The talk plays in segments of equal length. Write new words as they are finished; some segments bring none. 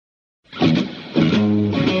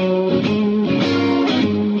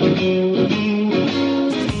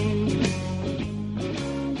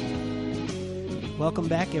Welcome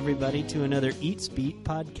back, everybody, to another Eats Beat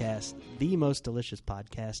podcast, the most delicious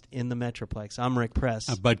podcast in the Metroplex. I'm Rick Press.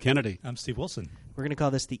 I'm Bud Kennedy. I'm Steve Wilson. We're going to call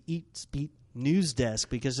this the Eats Beat News Desk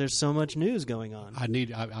because there's so much news going on.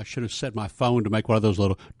 I should have set my phone to make one of those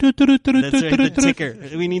little... That's right, the ticker.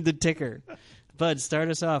 We need the ticker. Bud, start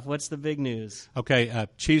us off. What's the big news? Okay,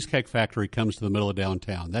 Cheesecake Factory comes to the middle of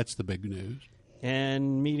downtown. That's the big news.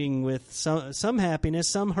 And meeting with some happiness,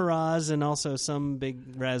 some hurrahs, and also some big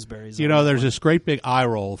raspberries. You know, there's this great big eye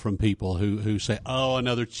roll from people who say, "Oh,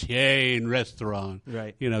 another chain restaurant."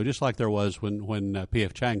 Right. You know, just like there was when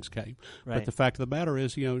P.F. Chang's came. Right. But the fact of the matter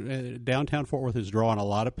is, you know, downtown Fort Worth is drawing a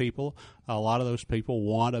lot of people. A lot of those people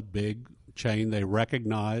want a big chain they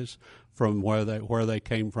recognize from where they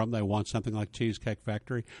came from. They want something like Cheesecake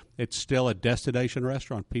Factory. It's still a destination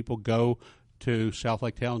restaurant. People go to South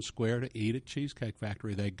Lake Town Square to eat at Cheesecake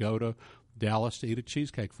Factory. They go to Dallas to eat at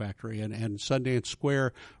Cheesecake Factory. And Sundance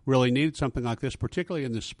Square really needed something like this, particularly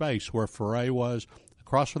in this space where Foray was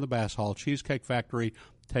across from the Bass Hall. Cheesecake Factory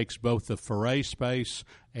takes both the Foray space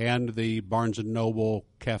and the Barnes & Noble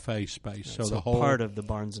cafe space. So the whole part of the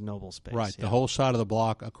Barnes & Noble space. Right. Yeah. The whole side of the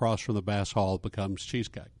block across from the Bass Hall becomes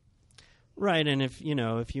Cheesecake. Right, and if you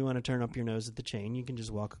want to turn up your nose at the chain, you can just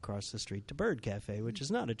walk across the street to Bird Cafe, which is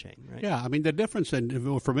not a chain, right? Yeah, I mean the difference,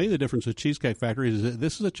 and for me, the difference with Cheesecake Factory is that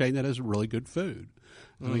this is a chain that has really good food.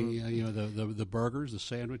 I mean, you know, the burgers, the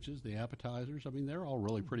sandwiches, the appetizers. I mean, they're all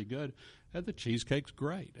really pretty good, and the cheesecake's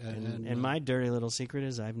great. And my dirty little secret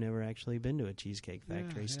is I've never actually been to a Cheesecake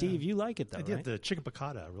Factory. Yeah. Steve, you like it though, I did. right? The chicken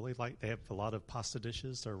piccata. I really like. They have a lot of pasta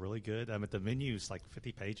dishes. They're really good. The menu's like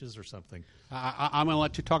 50 pages or something. I'm going to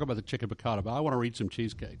let you talk about the chicken piccata, but I want to read some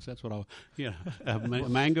cheesecakes. That's what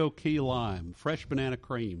mango key lime, fresh banana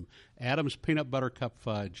cream, Adam's peanut butter cup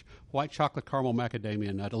fudge, white chocolate caramel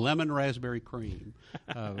macadamia nut, lemon raspberry cream,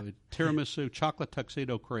 tiramisu, chocolate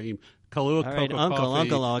tuxedo cream, Kahlua All right, cocoa Uncle,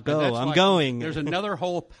 coffee. I'll go. And I'm going. There's another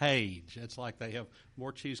whole page. It's like they have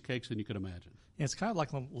more cheesecakes than you could imagine. And it's kind of like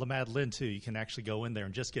La Madeleine too. You can actually go in there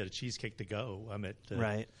and just get a cheesecake to go.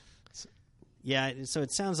 Right. Yeah, so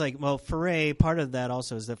it sounds like, well, Foray, part of that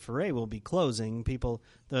also is that Foray will be closing. People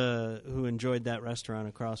who enjoyed that restaurant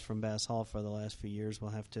across from Bass Hall for the last few years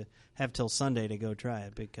will have till Sunday to go try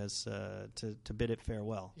it because to bid it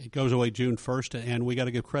farewell. It goes away June 1st, and we got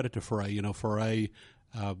to give credit to Foray. You know, Foray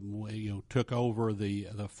took over the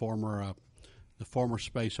former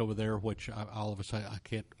space over there, which all of us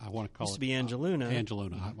I want to call Used it. to be Angeluna.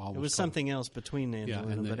 Angeluna. It was something else between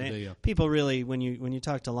Angeluna, and but people really, when you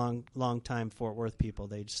talk to long time Fort Worth people,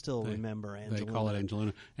 they still remember Angeluna. They call it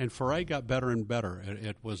Angeluna. And Foray got better and better.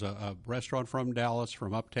 It was a restaurant from Dallas,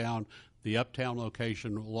 from Uptown. The Uptown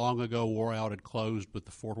location long ago wore out, had closed, but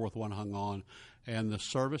the Fort Worth one hung on. And the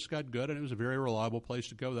service got good, and it was a very reliable place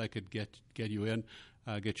to go. They could get you in,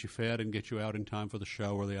 get you fed, and get you out in time for the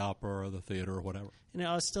show or the opera or the theater or whatever. You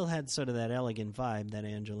know, it still had sort of that elegant vibe that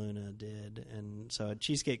Angeluna did, and so a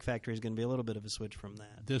Cheesecake Factory is going to be a little bit of a switch from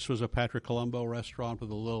that. This was a Patrick Colombo restaurant with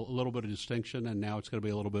a little bit of distinction, and now it's going to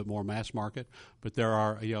be a little bit more mass market. But there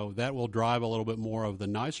are, that will drive a little bit more of the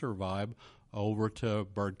nicer vibe over to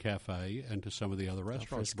Bird Cafe and to some of the other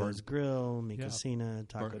restaurants. Frisco's Grill, Mi Cocina,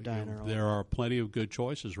 Taco Diner. There are plenty of good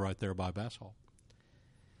choices right there by Bass Hall.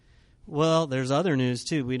 Well, there's other news,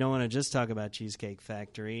 too. We don't want to just talk about Cheesecake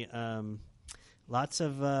Factory. Lots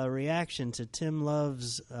of reaction to Tim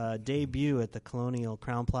Love's debut at the Colonial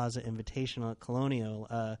Crown Plaza Invitational at Colonial.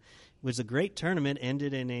 It was a great tournament,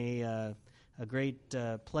 ended in a great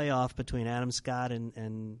playoff between Adam Scott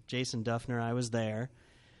and Jason Duffner. I was there.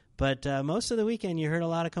 But most of the weekend, you heard a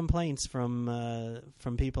lot of complaints from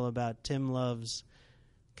people about Tim Love's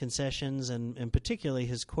concessions and particularly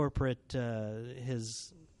his corporate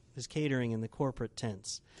his catering in the corporate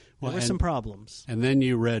tents. There were some problems. And then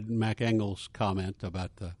you read Mac Engel's comment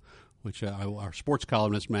about which our sports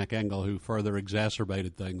columnist Mac Engel, who further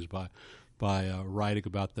exacerbated things by writing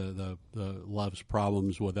about the Love's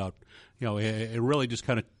problems without, it really just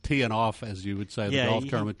kind of teeing off, as you would say, the golf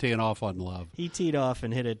tournament, teeing off on Love. He teed off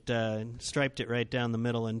and hit it, striped it right down the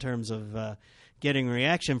middle in terms of getting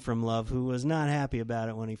reaction from Love, who was not happy about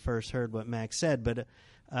it when he first heard what Mac said. But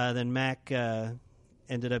then Mac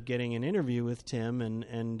ended up getting an interview with Tim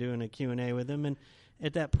and doing a Q&A with him. And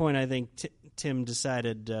at that point, I think Tim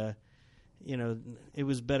decided it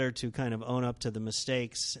was better to kind of own up to the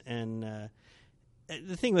mistakes. And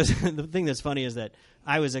the thing that's funny is that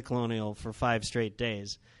I was at Colonial for 5 straight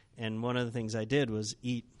days, and one of the things I did was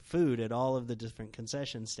eat food at all of the different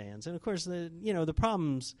concession stands. And of course, the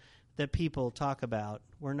problems that people talk about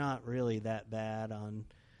were not really that bad on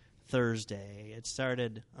Thursday. It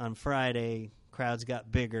started on Friday. Crowds got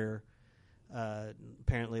bigger.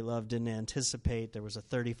 Apparently, Love didn't anticipate there was a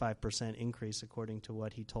 35% increase, according to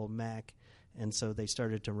what he told Mac, and so they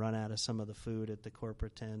started to run out of some of the food at the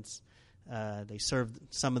corporate tents. They served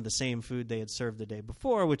some of the same food they had served the day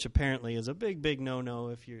before, which apparently is a big no-no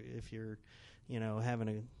if you're having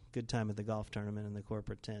a good time at the golf tournament in the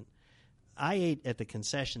corporate tent. I ate at the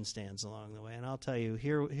concession stands along the way, and I'll tell you,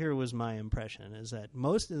 here was my impression, is that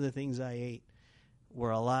most of the things I ate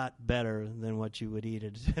were a lot better than what you would eat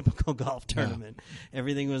at a typical golf tournament. Yeah.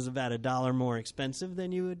 Everything was about $1 more expensive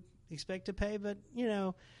than you would expect to pay, but,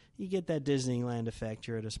 you get that Disneyland effect.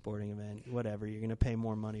 You're at a sporting event, whatever. You're going to pay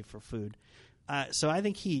more money for food. So I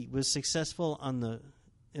think he was successful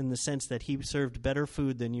in the sense that he served better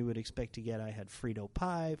food than you would expect to get. I had Frito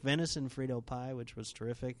pie, venison Frito pie, which was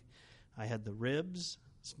terrific. I had the ribs,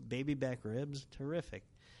 baby back ribs, terrific.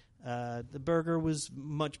 The burger was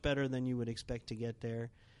much better than you would expect to get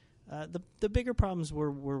there. The bigger problems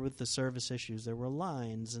were with the service issues. There were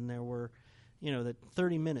lines, and there were, that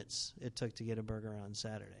 30 minutes it took to get a burger on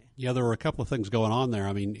Saturday. Yeah, there were a couple of things going on there.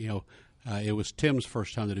 I mean, it was Tim's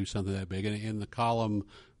first time to do something that big. And in the column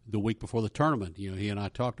the week before the tournament, he and I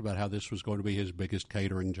talked about how this was going to be his biggest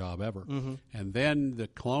catering job ever. Mm-hmm. And then the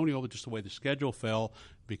Colonial, just the way the schedule fell,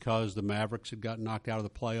 because the Mavericks had gotten knocked out of the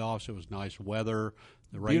playoffs, it was nice weather.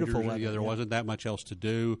 The Rangers, there wasn't that much else to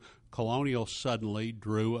do. Colonial suddenly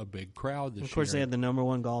drew a big crowd this year. Of course, they had the number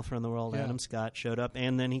one golfer in the world, Adam Scott, showed up,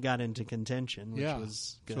 and then he got into contention, which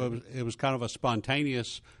was good. So it was kind of a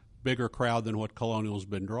spontaneous, bigger crowd than what Colonial's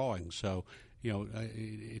been drawing. So,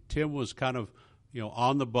 Tim was kind of,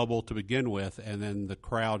 on the bubble to begin with, and then the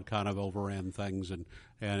crowd kind of overran things, and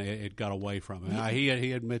it got away from him.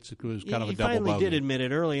 He admits it was kind of a double bogey. He finally did admit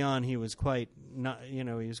it. Early on, he was quite he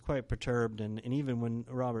was quite perturbed, and even when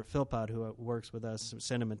Robert Philpott, who works with us,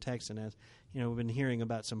 sent him a text and asked, we've been hearing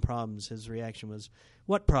about some problems, his reaction was,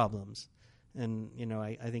 "What problems?" And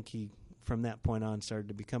I think he, from that point on, started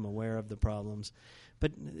to become aware of the problems.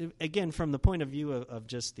 But again, from the point of view of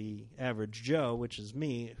just the average Joe, which is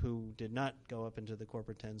me, who did not go up into the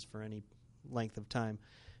corporate tents for any length of time,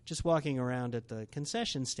 just walking around at the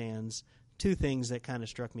concession stands, two things that kind of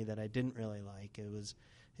struck me that I didn't really like. It was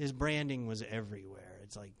his branding was everywhere.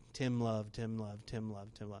 It's like Tim Love, Tim Love, Tim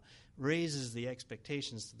Love, Tim Love. Raises the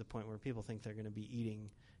expectations to the point where people think they're going to be eating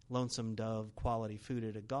Lonesome Dove quality food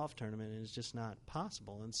at a golf tournament, and it's just not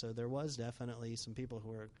possible. And so there was definitely some people who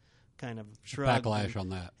were kind of shrugged backlash on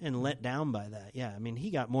that and let down by that. Yeah, I mean, he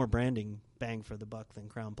got more branding bang for the buck than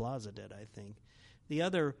Crowne Plaza did, I think. The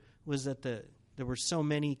other was that there were so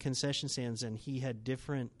many concession stands, and he had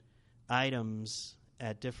different items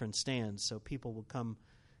at different stands, so people would come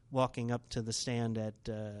walking up to the stand at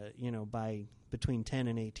by between 10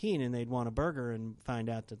 and 18, and they'd want a burger and find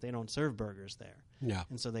out that they don't serve burgers there. Yeah.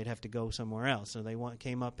 And so they'd have to go somewhere else. So they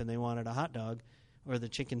came up and they wanted a hot dog or the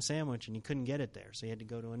chicken sandwich, and you couldn't get it there, so you had to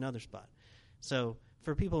go to another spot. So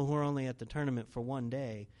for people who were only at the tournament for one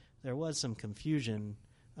day, there was some confusion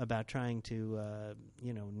about trying to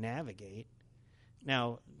navigate.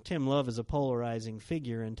 Now, Tim Love is a polarizing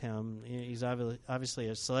figure in town. He's obviously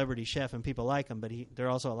a celebrity chef, and people like him, but there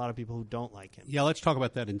are also a lot of people who don't like him. Yeah, let's talk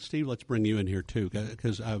about that. And, Steve, let's bring you in here, too,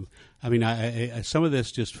 because, some of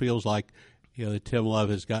this just feels like, that Tim Love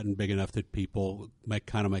has gotten big enough that people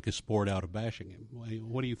make a sport out of bashing him.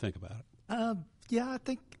 What do you think about it? Yeah, I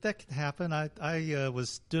think that can happen. I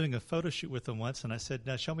was doing a photo shoot with him once, and I said,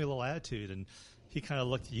 "Now show me a little attitude." And he kind of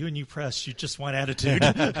looked at you, and you press. You just want attitude.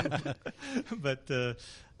 But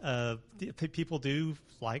people do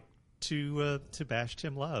like to bash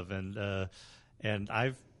Tim Love, and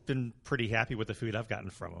I've been pretty happy with the food I've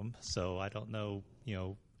gotten from him. So I don't know,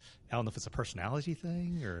 I don't know if it's a personality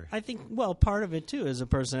thing or. I think part of it too is a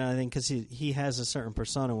personality thing because he has a certain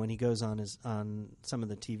persona when he goes on some of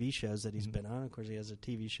the TV shows that he's been on. Of course, he has a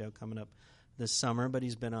TV show coming up this summer, but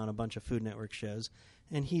he's been on a bunch of Food Network shows,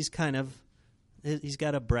 and he's got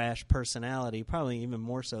a brash personality, probably even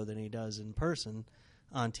more so than he does in person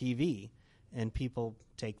on TV, and people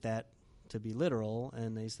take that to be literal,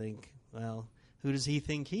 and they think, well, who does he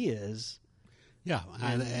think he is? Yeah,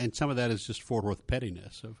 and some of that is just Fort Worth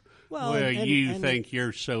pettiness of you think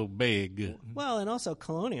you're so big. Well, and also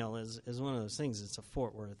Colonial is one of those things. It's a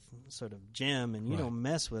Fort Worth sort of gem, and you don't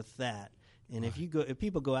mess with that. And if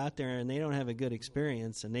people go out there and they don't have a good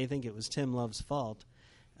experience and they think it was Tim Love's fault,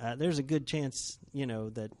 there's a good chance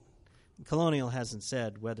that Colonial hasn't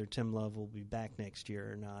said whether Tim Love will be back next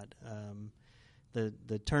year or not.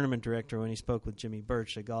 The tournament director, when he spoke with Jimmy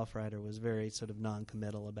Birch, a golf writer, was very sort of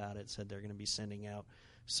non-committal about it, said they're going to be sending out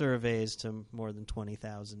surveys to more than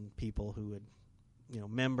 20,000 people who had,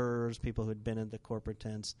 members, people who had been at the corporate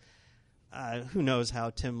tents. who knows how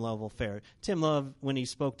Tim Love will fare. Tim Love, when he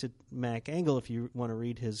spoke to Mac Engel, if you want to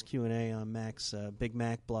read his Q&A on Mac's Big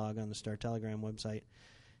Mac blog on the Star-Telegram website,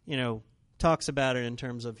 talks about it in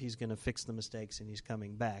terms of he's going to fix the mistakes and he's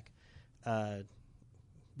coming back.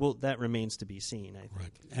 Well, that remains to be seen, I think.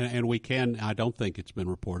 Right. And we can, I don't think it's been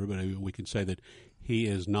reported, but we can say that he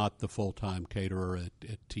is not the full-time caterer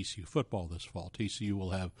at TCU football this fall. TCU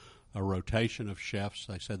will have a rotation of chefs.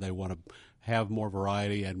 They said they want to have more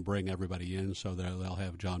variety and bring everybody in, so they'll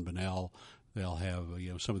have John Bonnell. They'll have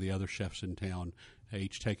some of the other chefs in town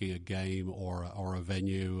each taking a game or a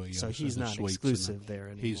venue. So he's not exclusive there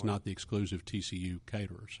anymore. He's not the exclusive TCU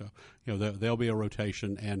caterer. So there'll be a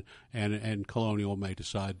rotation, and Colonial may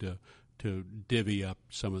decide to divvy up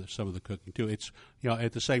some of the cooking too. It's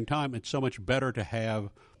at the same time, it's so much better to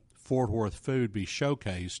have Fort Worth food be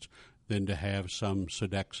showcased than to have some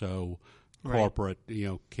Sodexo corporate,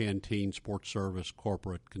 canteen, sports service,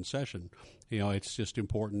 corporate concession. It's just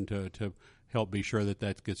important to help be sure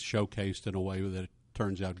that gets showcased in a way that it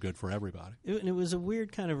turns out good for everybody. It was a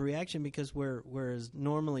weird kind of reaction because whereas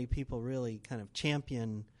normally people really kind of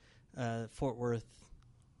champion Fort Worth,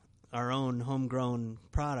 our own homegrown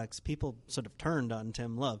products, people sort of turned on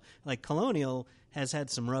Tim Love. Like Colonial has had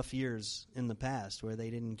some rough years in the past where they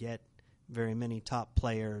didn't get very many top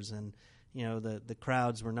players, and the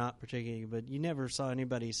crowds were not particularly. But you never saw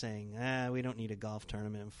anybody saying, we don't need a golf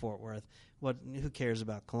tournament in Fort Worth. Who cares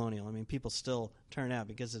about Colonial? I mean, people still turn out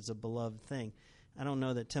because it's a beloved thing. I don't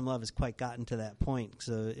know that Tim Love has quite gotten to that point.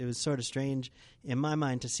 So it was sort of strange in my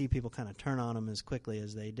mind to see people kind of turn on him as quickly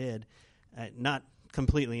as they did. Not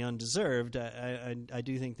completely undeserved. I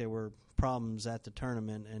do think there were problems at the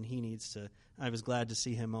tournament, and he needs to. I was glad to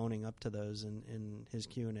see him owning up to those in his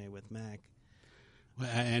Q&A with Mac.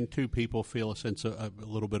 And two people feel a sense of a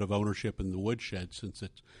little bit of ownership in the woodshed since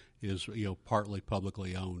it is partly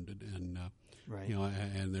publicly owned, and right.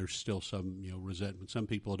 And there's still some resentment. Some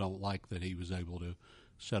people don't like that he was able to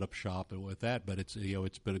set up shop with that, but it's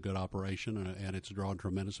it's been a good operation, and it's drawn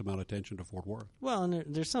tremendous amount of attention to Fort Worth. Well, and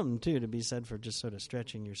there's something too to be said for just sort of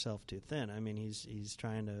stretching yourself too thin. I mean, he's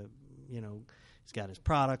trying to he's got his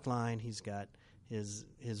product line, he's got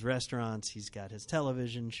his restaurants, he's got his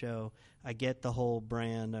television show. I get the whole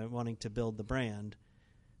brand, wanting to build the brand,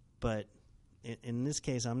 but in this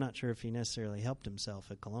case, I'm not sure if he necessarily helped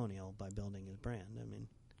himself at Colonial by building his brand. I mean,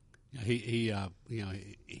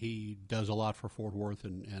 he does a lot for Fort Worth,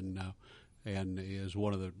 and is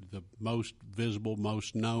one of the most visible,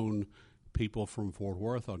 most known people from Fort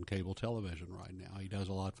Worth on cable television right now. He does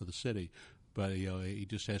a lot for the city, but he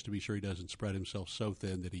just has to be sure he doesn't spread himself so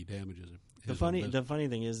thin that he damages it. The funny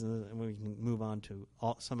thing is, and we can move on to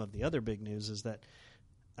some of the other big news, is that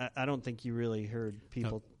I don't think you really heard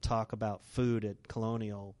people talk about food at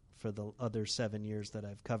Colonial for the other 7 years that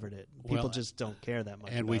I've covered it. People just don't care that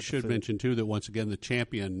much. And we should mention, too, that once again the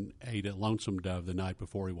champion ate at Lonesome Dove the night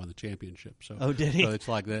before he won the championship. So, did he? So it's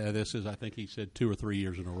like this is, I think he said 2 or 3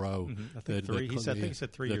 years in a row. Mm-hmm. I think three. He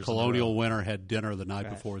said 3 years. The Colonial winner had dinner the night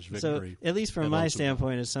before his victory. So, at least from my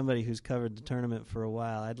standpoint, as somebody who's covered the tournament for a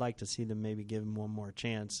while, I'd like to see them maybe give him one more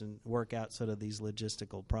chance and work out sort of these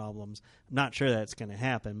logistical problems. I'm not sure that's going to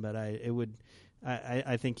happen, but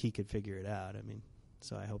I think he could figure it out. I mean.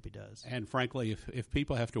 So I hope he does. And frankly, if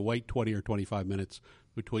people have to wait 20 or 25 minutes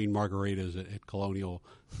between margaritas at Colonial,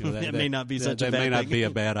 that may not be a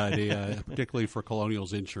bad idea, particularly for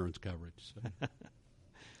Colonial's insurance coverage. So.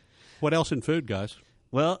 What else in food, guys?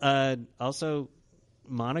 Well, also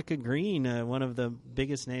Monica Green, one of the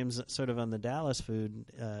biggest names sort of on the Dallas food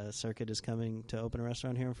circuit, is coming to open a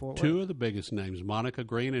restaurant here in Fort Worth. Two of the biggest names, Monica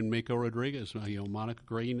Green and Miko Rodriguez. Monica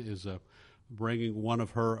Green is bringing one of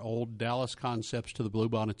her old Dallas concepts to the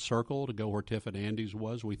Bluebonnet Circle to go where Tiff and Andy's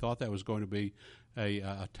was. We thought that was going to be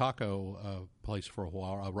a taco place for a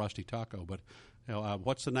while, a Rusty Taco. But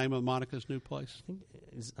what's the name of Monica's new place?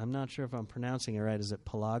 I'm not sure if I'm pronouncing it right. Is it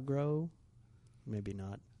Palagro? Maybe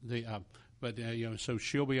not. So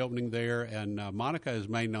she'll be opening there, and Monica is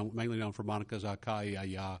mainly known for Monica's Acai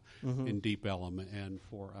Aya in Deep Ellum,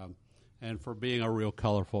 and for being a real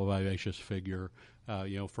colorful, vivacious figure.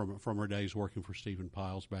 From her days working for Stephen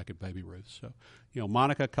Piles back at Baby Ruth. So,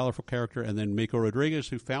 Monica, colorful character, and then Miko Rodriguez,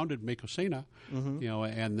 who founded Mikosina,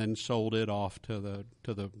 and then sold it off to the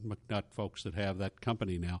McNutt folks that have that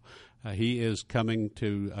company now. He is coming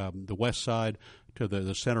to the west side, to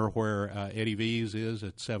the center where Eddie V's is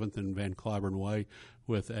at 7th and Van Cliburn Way,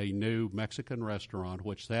 with a new Mexican restaurant,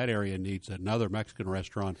 which that area needs another Mexican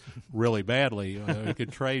restaurant really badly. We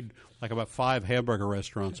could trade like about 5 hamburger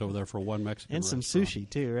restaurants over there for one Mexican and restaurant. Some sushi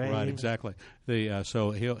too, right? Right, exactly.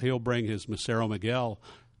 So he'll bring his Mesero Miguel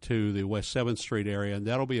to the West 7th Street area, and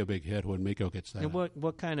that'll be a big hit when Miko gets that. And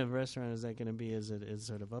what kind of restaurant is that going to be? Is it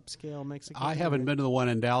sort of upscale Mexican? I haven't been to the one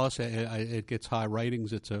in Dallas. It gets high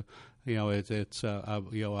ratings. It's a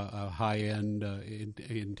high end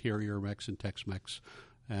interior Mexican Tex-Mex,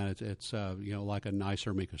 and it's like a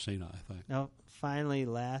nicer Mi Cocina, I think. Now, finally,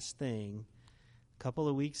 last thing. A couple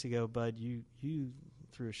of weeks ago, Bud, you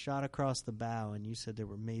threw a shot across the bow, and you said there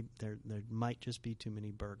might just be too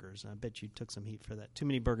many burgers. And I bet you took some heat for that. Too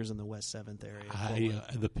many burgers in the West 7th area.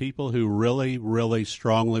 The people who really, really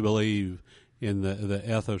strongly believe in the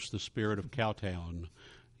ethos, the spirit of Cowtown,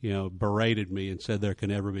 berated me and said there can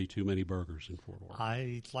never be too many burgers in Fort Worth.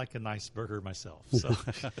 I like a nice burger myself. So,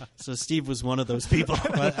 so Steve was one of those people.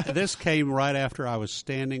 Well, this came right after I was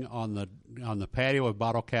standing on the patio of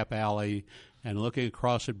Bottle Cap Alley and looking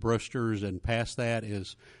across at Brewster's, and past that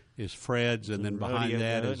is Fred's, and then behind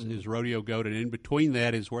that is Rodeo Goat, and in between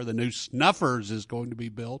that is where the new Snuffers is going to be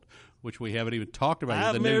built, which we haven't even talked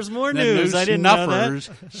about. There's more news. I didn't know that.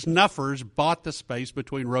 Snuffers bought the space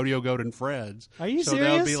between Rodeo Goat and Fred's. Are you so serious?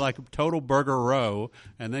 So that would be like a total burger row,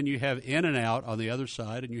 and then you have In-N-Out on the other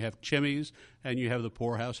side, and you have Chimmy's, and you have the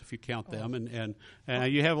Poorhouse if you count them, and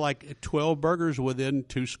you have like 12 burgers within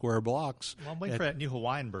 2 square blocks. Well, I'm waiting for that new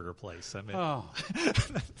Hawaiian burger place. I mean,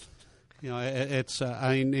 it's.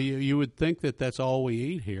 You would think that that's all we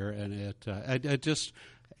eat here, and it just.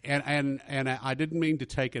 And I didn't mean to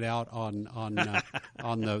take it out on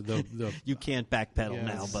the You can't backpedal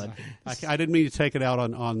now, Bud. I didn't mean to take it out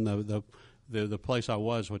on the place I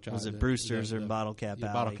was, which was it Brewster's or Bottle Cap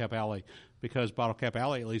Alley? Bottle Cap Alley, because Bottle Cap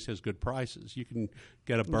Alley at least has good prices. You can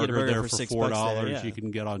get a burger there for $4. Yeah. You can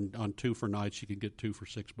get on 2 for nights. You can get 2 for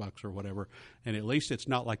 $6 or whatever. And at least it's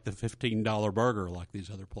not like the $15 burger like these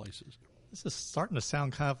other places. This is starting to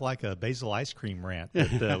sound kind of like a basil ice cream rant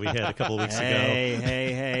that we had a couple of weeks ago.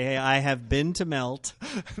 Hey! I have been to Melt.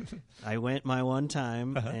 I went my one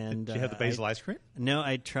time, and did you have the basil ice cream? No,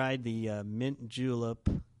 I tried the mint julep.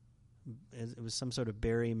 It was some sort of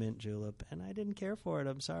berry mint julep, and I didn't care for it.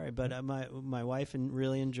 I'm sorry, but my wife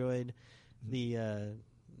really enjoyed the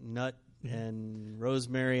nut and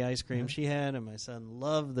rosemary ice cream she had, and my son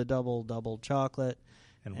loved the double chocolate.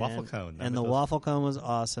 And waffle cone. And the waffle cone was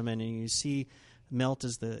awesome. And you see Melt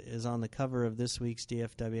is on the cover of this week's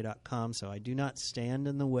DFW.com, so I do not stand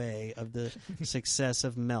in the way of the success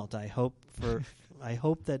of Melt. I hope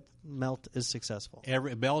that Melt is successful.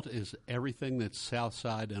 Melt is everything that's South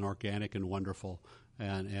Side and organic and wonderful.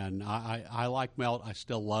 And I like Melt. I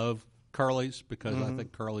still love Curly's because I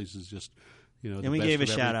think Curly's is just and we gave a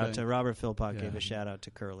shout out to Robert Philpott. Gave a shout out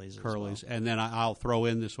to Curly's. Curly's, as well. And then I'll throw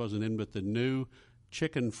in, this wasn't in, but the new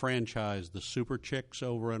chicken franchise, the Super Chicks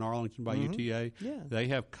over in Arlington by UTA. Yeah. They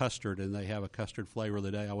have custard, and they have a custard flavor of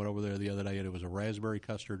the day. I went over there the other day, and it was a raspberry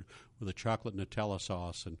custard with a chocolate Nutella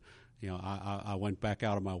sauce. And I went back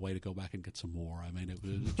out of my way to go back and get some more. I mean,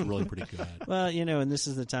 it's really pretty good. Well, and this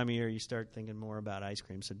is the time of year you start thinking more about ice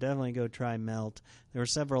cream. So definitely go try Melt. There were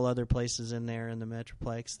several other places in there in the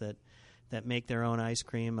Metroplex that make their own ice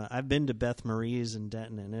cream. I've been to Beth Marie's in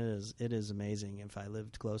Denton, and it is amazing. If I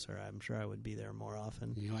lived closer, I'm sure I would be there more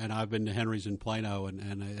often. And I've been to Henry's in Plano,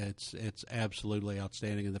 and it's absolutely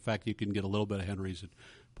outstanding. And the fact you can get a little bit of Henry's at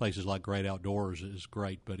places like Great Outdoors is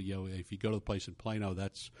great. But if you go to the place in Plano,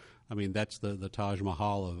 that's the Taj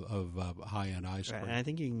Mahal of high end ice cream. Right, and I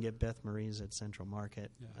think you can get Beth Marie's at Central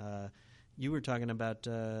Market. Yeah. You were talking about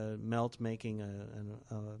Melt making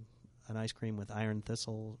an ice cream with iron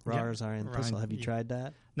thistle, Rahr's iron thistle. Have you tried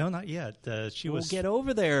that? No, not yet. Get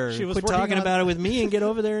over there. She was Quit talking about it with me and get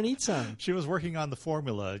over there and eat some. She was working on the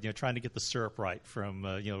formula, trying to get the syrup right from,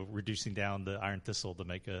 reducing down the iron thistle to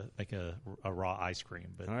make a raw ice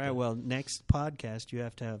cream. But, all right. Well, next podcast you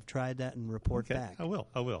have to have tried that and report back. I will.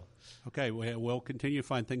 Okay. We'll continue to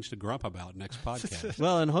find things to grump about next podcast.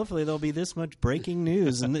 Well, and hopefully there'll be this much breaking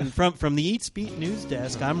news. And then from the Eat Speak News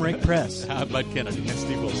Desk, I'm Rick Press. I'm Bud Kennedy. And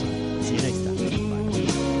Steve Wilson. See you next time. Bye.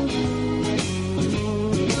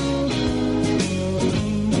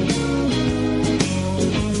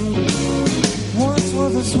 Once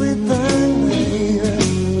was a sweet thing.